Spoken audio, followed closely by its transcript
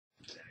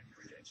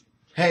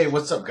Hey,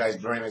 what's up, guys?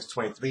 bluray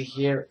 23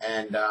 here,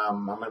 and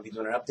I'm going to be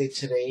doing an update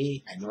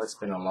today. I know it's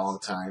been a long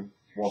time.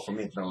 Well, for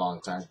me, it's been a long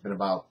time. It's been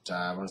about,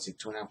 I want to say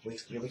 2.5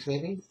 weeks, 3 weeks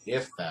maybe,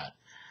 if that.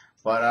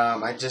 But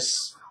I'm not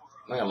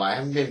gonna lie, I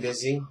haven't been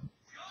busy.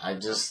 I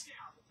just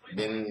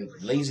been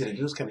lazy to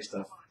do this kind of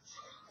stuff.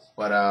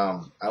 But I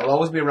will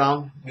always be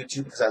around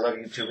YouTube because I love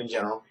YouTube in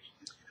general.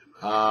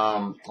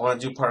 I want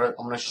to do I'm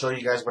going to show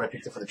you guys what I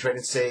picked up for the trade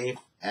and save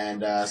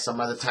and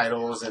some other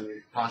titles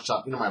and pawn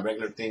shop, my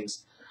regular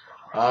things.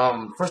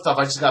 First off,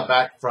 I just got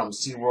back from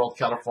SeaWorld,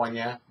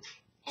 California.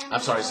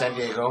 I'm sorry, San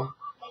Diego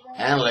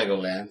and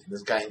Legoland.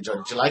 This guy enjoyed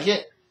it. Did you like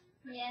it?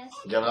 Yes.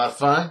 Did you have a lot of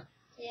fun?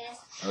 Yes.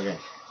 Okay.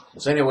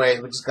 So anyway,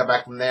 we just got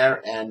back from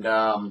there, and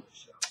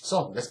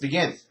so let's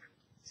begin.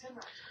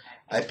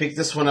 I picked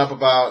this one up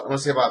I want to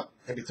say about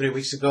maybe 3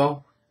 weeks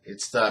ago.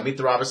 It's the Meet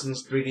the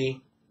Robinsons 3D,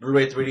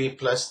 Blu-ray 3D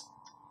plus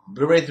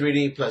Blu-ray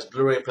 3D plus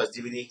Blu-ray plus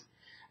DVD.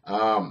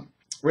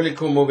 Really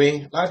cool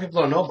movie. A lot of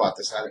people don't know about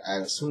this. I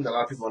assume that a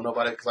lot of people don't know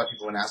about it because a lot of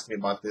people have been asking me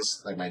about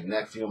this, like my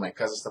nephew, my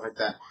cousin, stuff like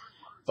that.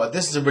 But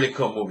this is a really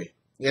cool movie.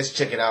 You guys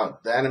check it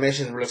out. The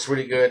animation looks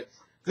really good.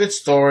 Good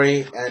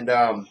story, and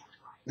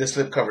this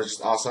slip cover is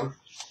just awesome.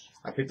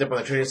 I picked up on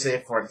the trading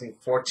safe for I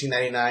think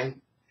 $14.99,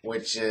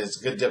 which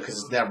is a good deal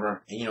because it's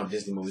never, and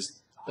Disney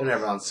movies, they're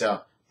never on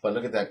sale. But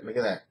look at that, look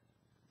at that.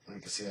 You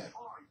can see that.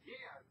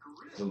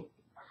 Ooh.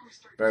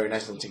 Very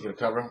nice particular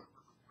cover.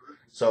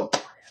 So,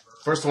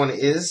 first one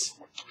is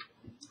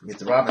Meet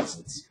the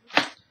Robinsons.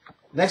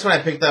 Next one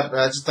I picked up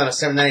just on a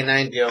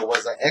 $7.99 deal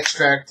was an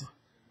extract,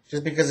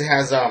 just because it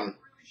has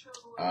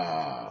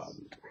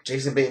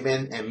Jason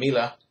Bateman and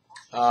Mila.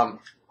 The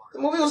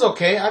movie was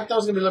okay. I thought it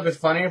was gonna be a little bit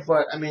funnier,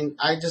 but I mean,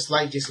 I just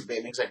like Jason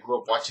Bateman because I grew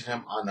up watching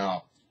him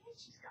on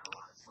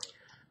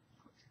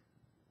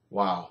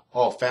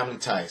Family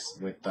Ties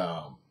with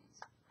damn,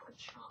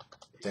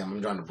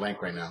 I'm drawing a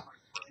blank right now.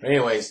 But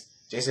anyways,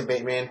 Jason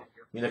Bateman,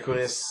 Mila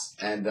Kunis,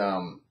 and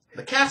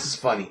the cast is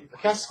funny. The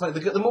cast is funny.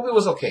 The movie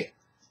was okay.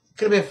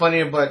 Could have been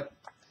funnier, but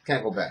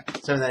can't go back.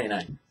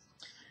 $7.99.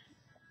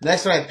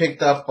 Next one I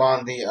picked up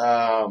on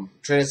the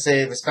trade and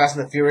save is Fast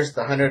and the Furious,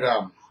 the 100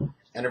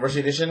 anniversary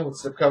edition with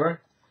slipcover.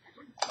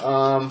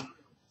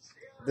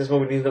 This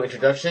movie needs no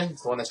introduction.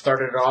 It's the one that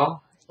started it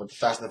all with the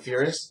Fast and the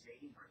Furious.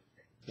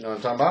 You know what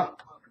I'm talking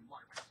about?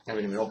 I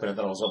haven't even opened it. I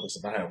thought it was open,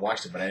 so I had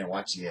watched it, but I didn't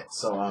watch it yet.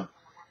 So,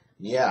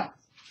 yeah.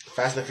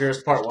 Fast and the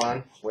Furious Part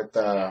 1 with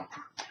the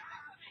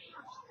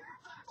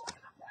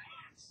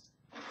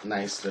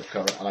nice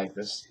slipcover. I like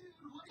this.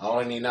 All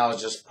I need now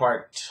is just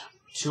Part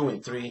 2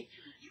 and 3,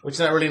 which is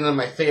not really none of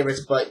my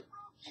favorites, but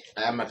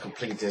I'm a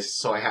completist,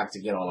 so I have to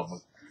get all of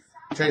them.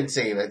 Trade and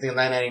save. I think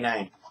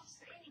 $9.99.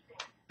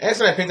 Next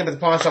one I picked up at the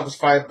pawn shop was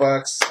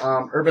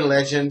 $5. Urban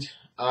Legend.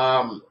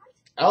 I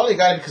only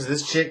got it because of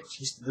this chick.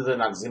 She used to do the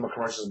Noxzema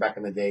commercials back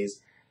in the days.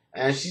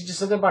 And she's just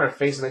something about her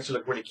face that makes her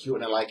look really cute,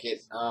 and I like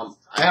it. I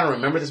don't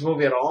remember this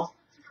movie at all,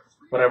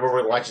 but I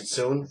will watch it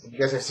soon. If you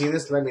guys have seen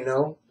this, let me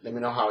know. Let me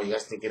know how you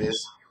guys think it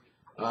is.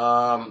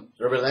 Urban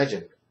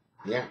Legend.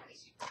 Yeah.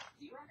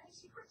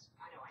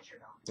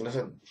 Looks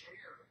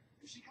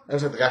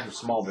like the guy from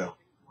Smallville.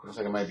 Looks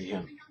like it might be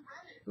him.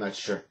 I'm not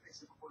sure.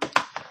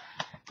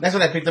 Next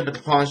one I picked up at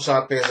the pawn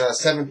shop is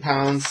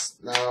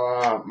 £7.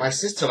 Now, my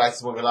sister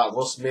likes the movie a lot.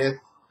 Will Smith.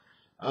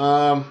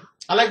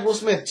 I like Will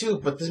Smith too,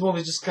 but this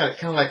movie is just kind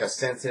of like a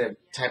sensitive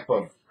type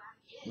of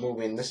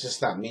movie, and that's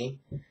just not me.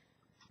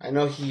 I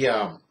know he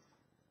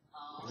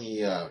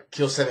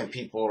killed 7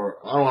 people, or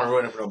I don't want to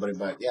ruin it for nobody,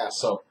 but yeah.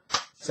 So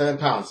 £7,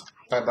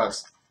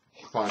 $5,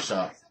 pawn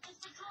shop.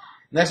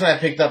 Next one I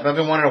picked up, I've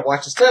been wanting to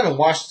watch.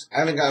 I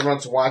haven't gotten around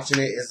to watching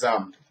it. Is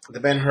the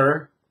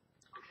Ben-Hur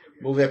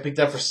movie I picked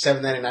up for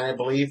 $7.99, I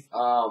believe.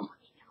 I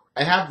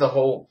have the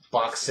whole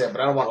box set,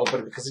 but I don't want to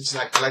open it because it's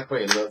just I like the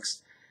way it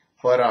looks.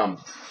 But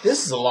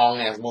this is a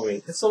long ass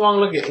movie. It's a long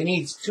look. It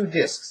needs 2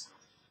 discs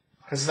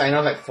because I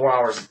know it's like 4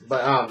 hours.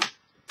 But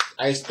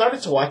I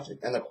started to watch it,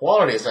 and the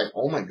quality is like,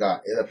 oh my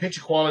god, the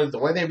picture quality, the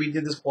way they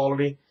redid this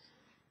quality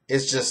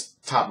is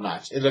just top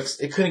notch. It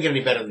couldn't get any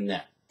better than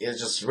that.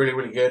 It's just really,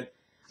 really good.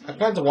 I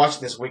plan to watch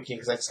it this weekend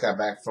because I just got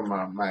back from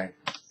my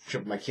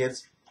trip with my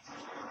kids.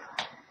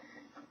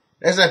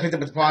 Next thing I picked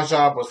up at the pawn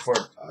shop was for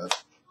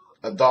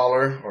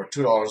 $1 or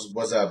 $2.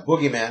 Was a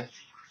Boogeyman,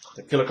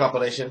 the killer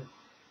compilation.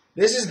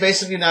 This is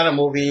basically not a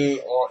movie,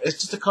 or it's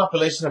just a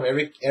compilation of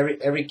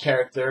every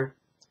character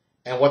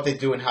and what they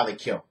do and how they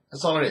kill.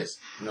 That's all it is.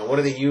 What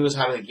do they use?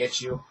 How do they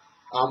get you?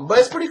 But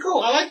it's pretty cool.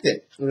 I liked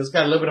it. It's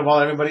got a little bit of all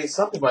everybody.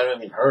 Some people I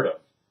haven't even heard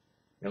of.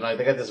 Like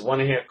they got this one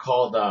in here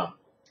called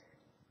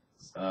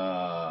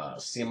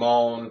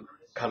Simone,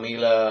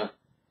 Camila.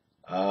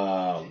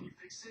 I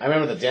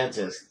remember the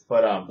dentist,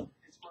 but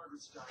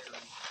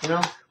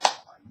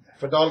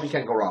for $1 you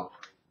can't go wrong.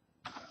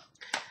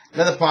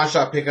 Another pawn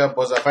shop pickup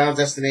was a Final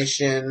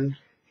Destination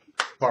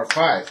Part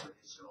 5.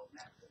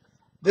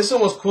 This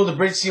one was cool. The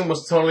bridge scene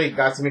was totally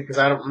got to me because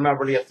I'm not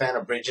really a fan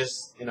of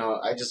bridges.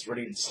 I just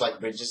really dislike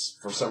bridges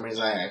for some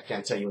reason. I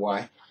can't tell you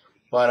why.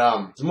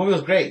 But the movie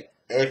was great.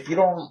 If you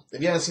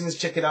haven't seen this,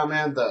 check it out,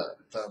 man.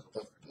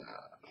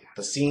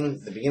 the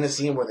scene, the beginning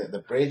scene where the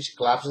bridge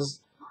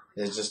collapses,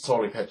 is just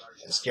totally it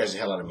scares the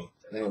hell out of me.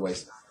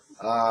 Anyways,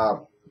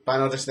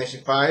 Final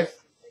Destination 5.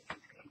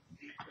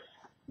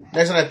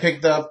 Next one I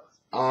picked up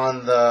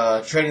on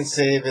the trading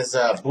save is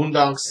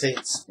Boondock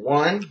Saints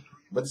 1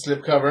 with the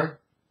slipcover.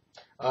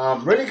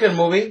 Really good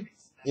movie.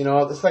 You know,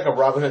 it's like a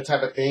Robin Hood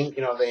type of thing.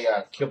 You know, they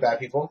kill bad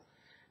people.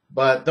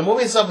 But the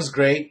movie itself is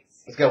great.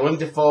 It's got Willem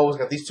Dafoe. It's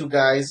got these two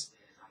guys.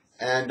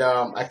 And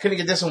I couldn't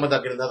get this one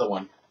without getting another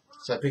one.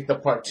 So I picked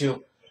up part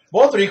 2.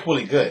 Both are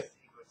equally good.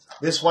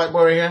 This white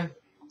boy right here.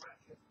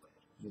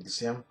 You can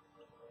see him.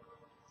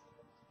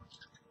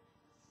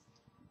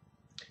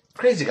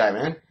 Crazy guy,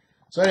 man.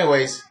 So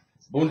anyways,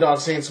 Boondock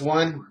Saints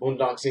 1,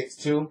 Boondock Saints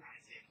 2.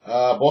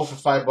 Both for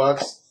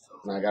 $5.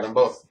 And I got them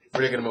both.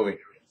 Really good movie.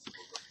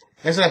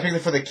 Next one I picked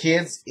up for the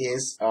kids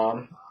is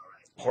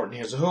Horton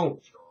Hears a Who.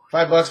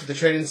 $5 for the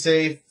trading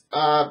safe.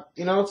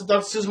 You know, it's a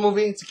Dr. Seuss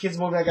movie. It's a kids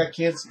movie. I got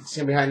kids. You can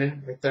see him behind it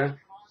right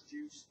there.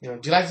 You know,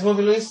 do you like this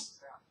movie, Luis?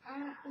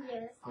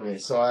 Yes. Okay,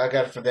 so I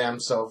got it for them.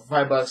 So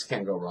for $5,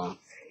 can't go wrong.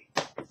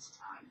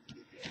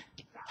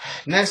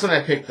 Next one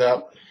I picked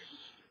up,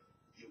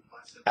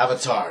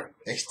 Avatar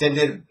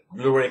Extended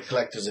Blu-ray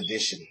Collector's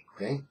Edition.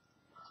 Okay,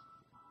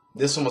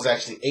 this one was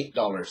actually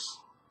 $8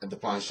 at the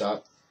pawn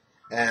shop,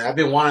 and I've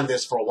been wanting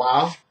this for a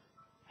while,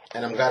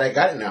 and I'm glad I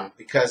got it now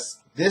because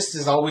this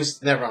is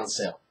always never on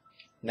sale,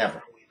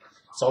 never.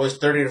 It's always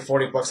 $30 to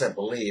 $40, I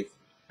believe.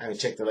 I haven't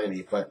checked it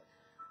lately, but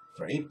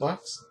for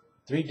 $8,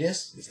 3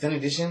 discs, extended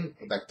edition,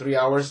 with like 3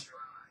 hours,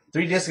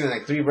 3 discs and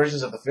like 3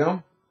 versions of the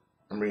film.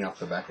 I'm reading off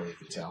the back of it, you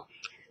can tell.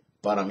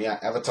 But yeah,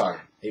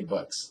 Avatar, $8.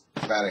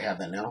 Glad I have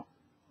that now.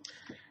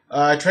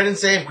 Trade and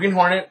save, Green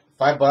Hornet,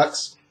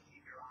 $5.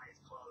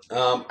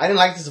 I didn't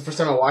like this the first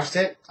time I watched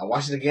it. I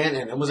watched it again,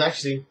 and it was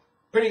actually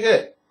pretty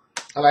good.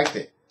 I liked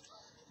it.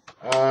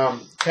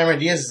 Cameron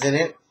Diaz is in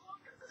it.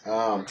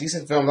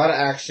 Decent film, a lot of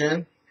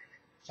action.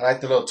 I like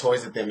the little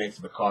toys that they make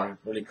for the car.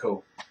 Really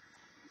cool.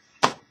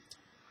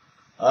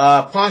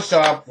 Pawn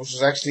shop, which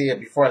was actually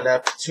before I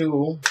left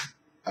to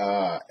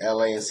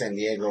LA and San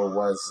Diego,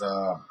 was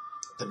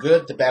The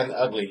Good, the Bad, and the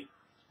Ugly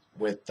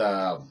with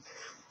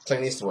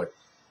Clint Eastwood.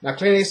 Now,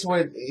 Clint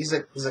Eastwood, he's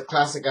a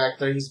classic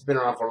actor. He's been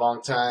around for a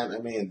long time. I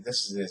mean,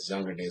 this is his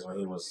younger days when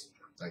he was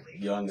like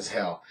young as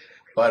hell.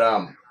 But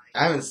I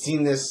haven't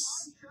seen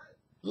this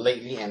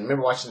lately, and I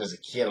remember watching it as a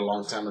kid a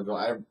long time ago.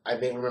 I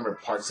didn't remember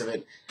parts of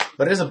it.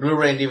 But it is a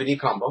Blu-ray and DVD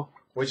combo,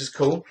 which is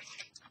cool.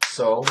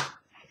 So,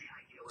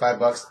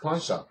 $5 pawn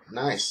shop.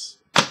 Nice.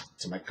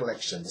 To my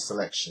collection, the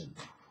selection.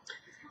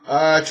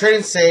 Trade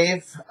and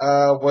save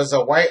was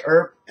a Wyatt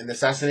Earp and the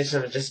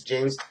Assassination of Jesse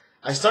James.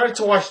 I started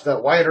to watch the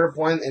Wyatt Earp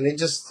one, and it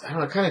just, I don't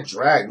know, kind of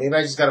dragged. Maybe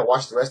I just got to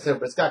watch the rest of it,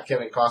 but it's got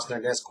Kevin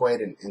Costner, Dennis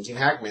Quaid, and Gene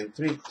Hackman.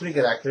 Three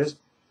good actors.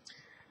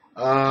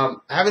 I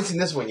haven't seen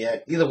this one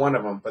yet, either one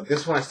of them, but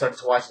this one I started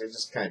to watch, and it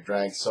just kind of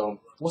dragged.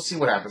 So, we'll see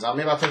what happens.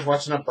 Maybe I'll finish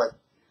watching it, but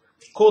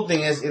cool thing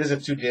is, it is a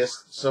 2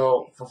 disc.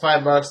 So, for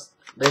 $5,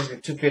 basically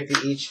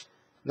 $2.50 each,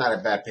 not a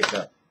bad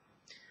pickup.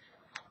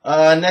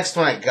 Next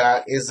one I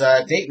got is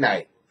Date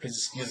Night. Please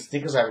excuse the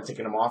stickers, I haven't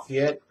taken them off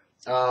yet.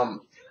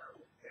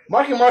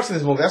 Marky Mark's in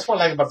this movie. That's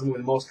what I like about the movie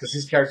the most, because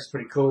his character's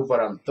pretty cool.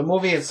 But the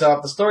movie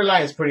itself, the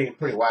storyline is pretty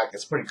whack.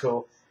 It's pretty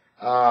cool.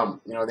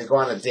 You know, they go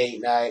on a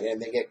date night and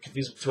they get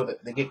confused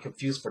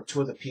for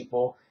 2 of the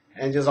people,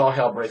 and just all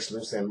hell breaks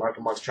loose. And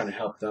Marky Mark's trying to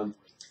help them.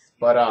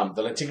 But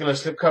the lenticular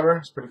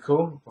slipcover is pretty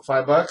cool for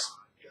 $5.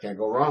 Can't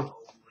go wrong.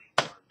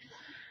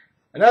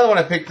 Another one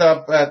I picked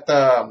up at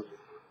the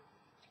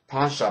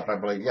pawn shop, I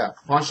believe. Yeah,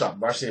 pawn shop,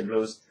 Varsity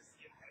Blues.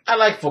 I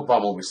like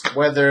football movies.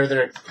 Whether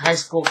they're high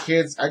school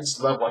kids, I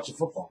just love watching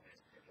football.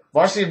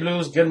 Varsity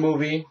Blues, good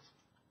movie.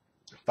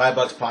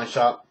 $5 pawn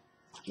shop.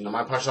 You know,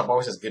 my pawn shop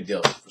always has good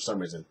deals for some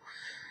reason.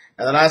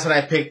 And the last one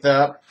I picked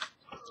up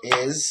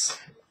is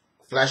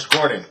Flash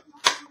Gordon.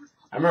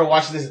 I remember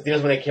watching this in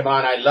theaters when it came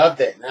out, and I loved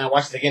it. And I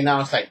watched it again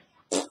now, it's like,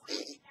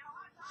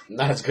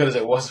 not as good as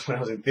it was when I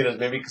was in theaters,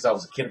 maybe because I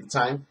was a kid at the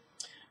time.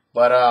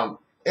 But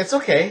it's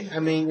okay. I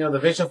mean, you know, the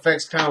visual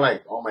effects kind of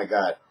like, oh my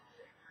god.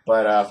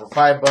 But for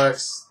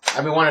 $5,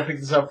 I've been wanting to pick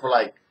this up for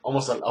like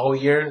almost a whole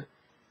year.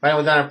 Finally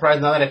went down in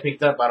price. Now that I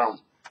picked up,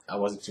 I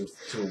wasn't too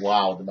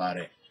wild about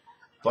it.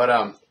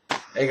 But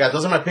hey guys,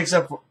 those are my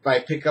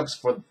pickups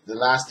for the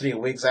last 3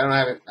 weeks. I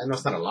know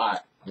it's not a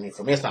lot. I mean,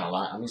 for me it's not a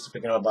lot. I'm used to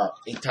picking up about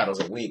 8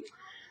 titles a week.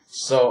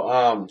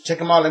 So check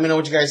them out. Let me know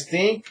what you guys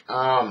think.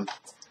 I'm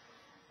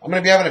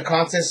gonna be having a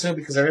contest soon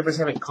because everybody's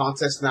having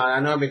contests now. I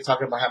know I've been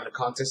talking about having a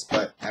contest,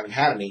 but I haven't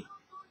had any.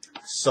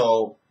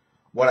 So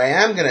what I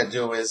am going to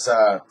do is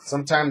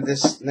sometime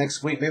this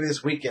next week, maybe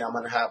this weekend, I'm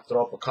going to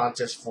throw up a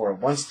contest for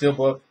 1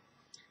 steelbook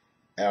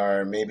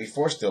or maybe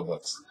 4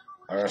 steelbooks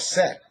or a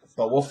set.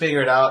 But we'll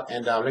figure it out,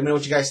 and let me know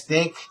what you guys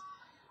think.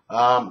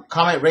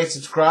 Comment, rate,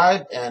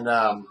 subscribe,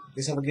 and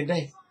please have a good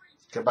day.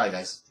 Goodbye,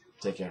 guys.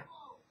 Take care.